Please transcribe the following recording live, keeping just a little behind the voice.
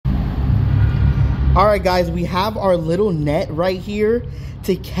All right, guys, we have our little net right here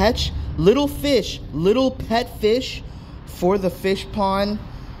to catch little fish, little pet fish for the fish pond,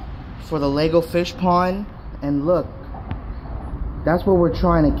 for the Lego fish pond. And look, that's what we're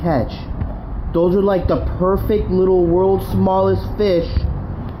trying to catch. Those are like the perfect little world's smallest fish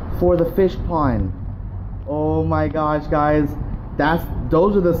for the fish pond. Oh my gosh, guys,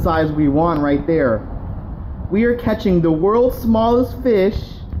 those are the size we want right there. We are catching the world's smallest fish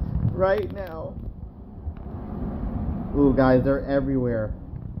right now. Ooh, guys, they're everywhere.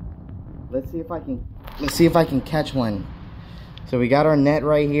 Let's see if I can catch one. So we got our net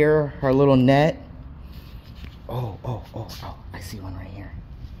right here, our little net. Oh, I see one right here.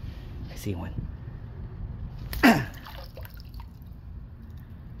 I see one.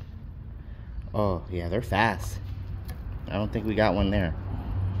 Oh, yeah, they're fast. I don't think we got one there.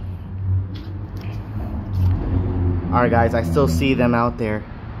 All right, guys, I still see them out there.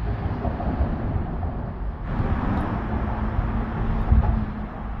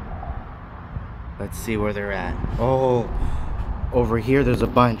 Let's see where they're at. Oh, over here there's a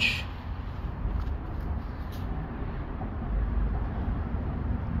bunch.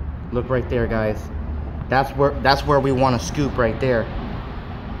 Look right there, guys. That's where we want to scoop right there.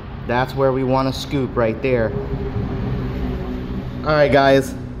 That's where we want to scoop right there. All right,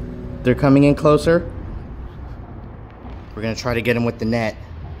 guys, they're coming in closer. We're gonna try to get them with the net.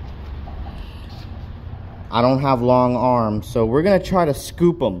 I don't have long arms, so we're gonna try to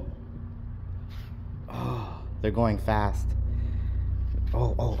scoop them. Oh, they're going fast.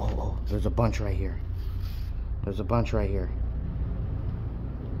 Oh, there's a bunch right here. There's a bunch right here.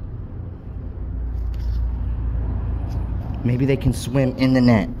 Maybe they can swim in the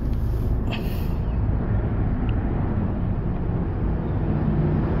net.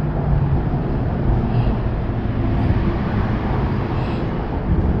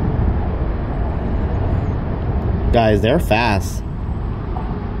 Guys, they're fast.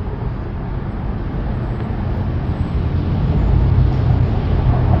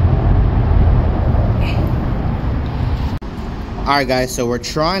 Alright, guys, so we're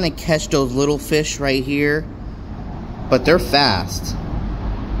trying to catch those little fish right here, but they're fast.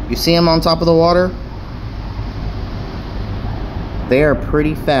 You see them on top of the water? They are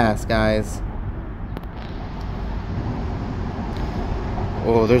pretty fast, guys.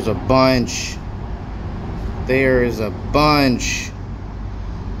 Oh, there's a bunch. There is a bunch.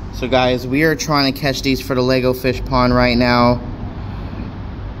 So guys, we are trying to catch these for the Lego fish pond right now.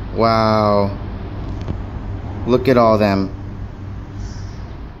 Wow. Look at all them.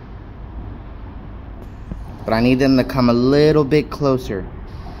 But I need them to come a little bit closer.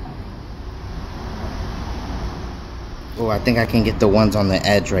 Oh, I think I can get the ones on the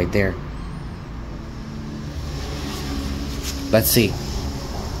edge right there. Let's see.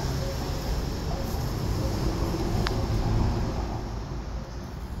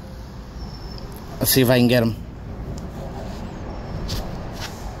 Let's see if I can get them.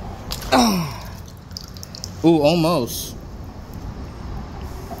 Oh. Ooh, almost.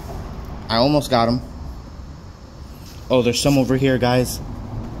 I almost got them. Oh, there's some over here, guys.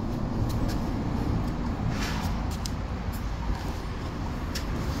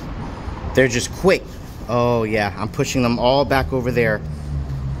 They're just quick. Oh, yeah, I'm pushing them all back over there.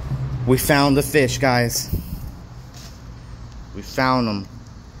 We found the fish, guys. We found them.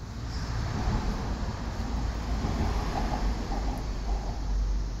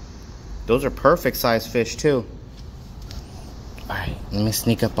 Those are perfect size fish too. All right, let me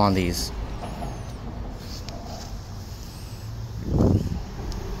sneak up on these.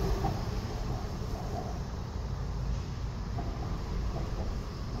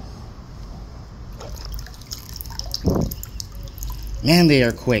 Man, they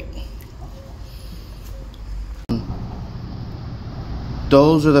are quick.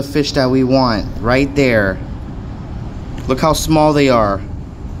 Those are the fish that we want right there. Look how small they are.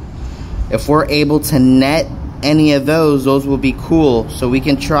 If we're able to net any of those will be cool, so we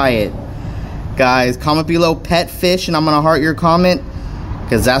can try it. Guys, comment below pet fish and I'm gonna heart your comment,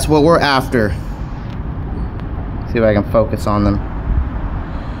 because that's what we're after. See if I can focus on them.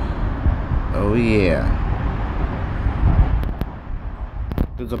 Oh yeah.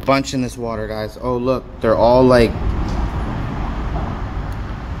 There's a bunch in this water, guys. Oh look, they're all like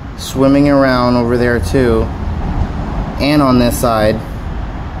swimming around over there too, and on this side.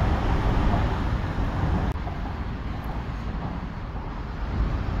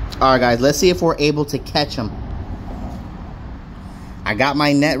 Alright guys, let's see if we're able to catch them. I got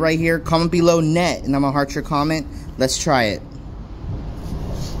my net right here. Comment below net and I'm gonna heart your comment. Let's try it.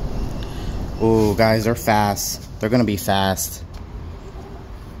 Ooh, guys, they're fast. They're gonna be fast.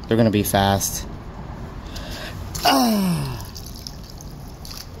 They're gonna be fast.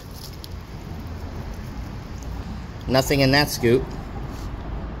 Nothing in that scoop.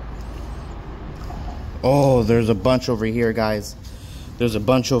 Oh, there's a bunch over here, guys. There's a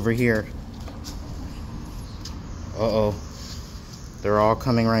bunch over here. Uh-oh. They're all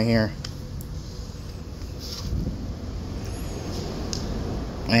coming right here.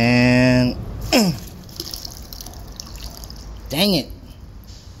 And dang it.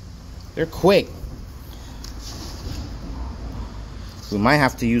 They're quick. We might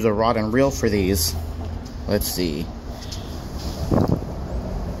have to use a rod and reel for these. Let's see.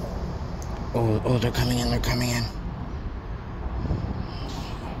 Oh, they're coming in, they're coming in.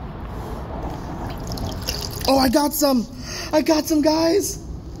 Oh, I got some, guys.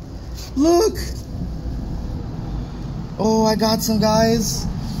 Look. Oh, I got some, guys.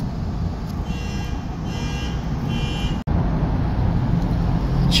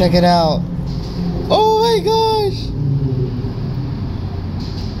 Check it out. Oh my gosh.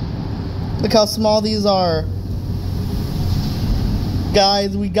 Look how small these are.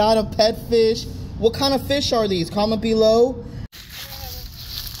 Guys, we got a pet fish. What kind of fish are these? Comment below.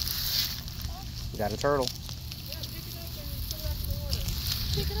 We got a turtle. Yeah, pick it up and put it back in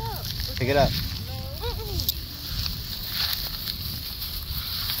the water. Pick it Pick it up. up.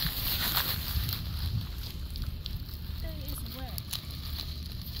 It's wet.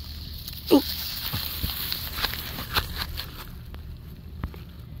 Ooh.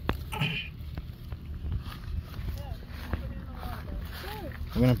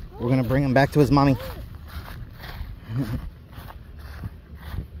 We're gonna bring him back to his mommy.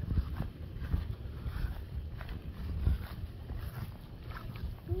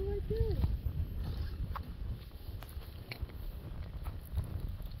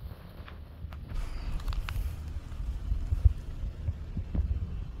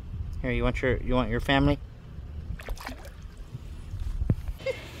 Here, you want your family?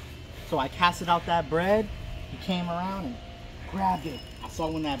 So I casted out that bread. He came around and grabbed it. I saw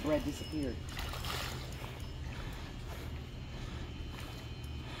when that bread disappeared.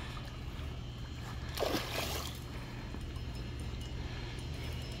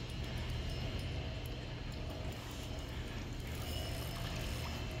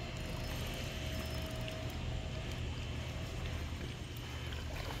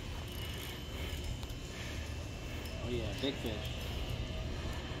 Oh yeah, big fish.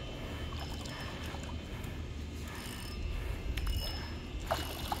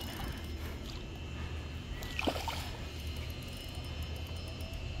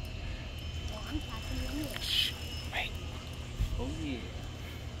 Oh yeah.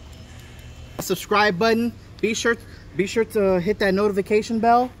 Subscribe button. Be sure to hit that notification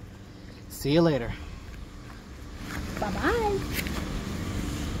bell. See you later.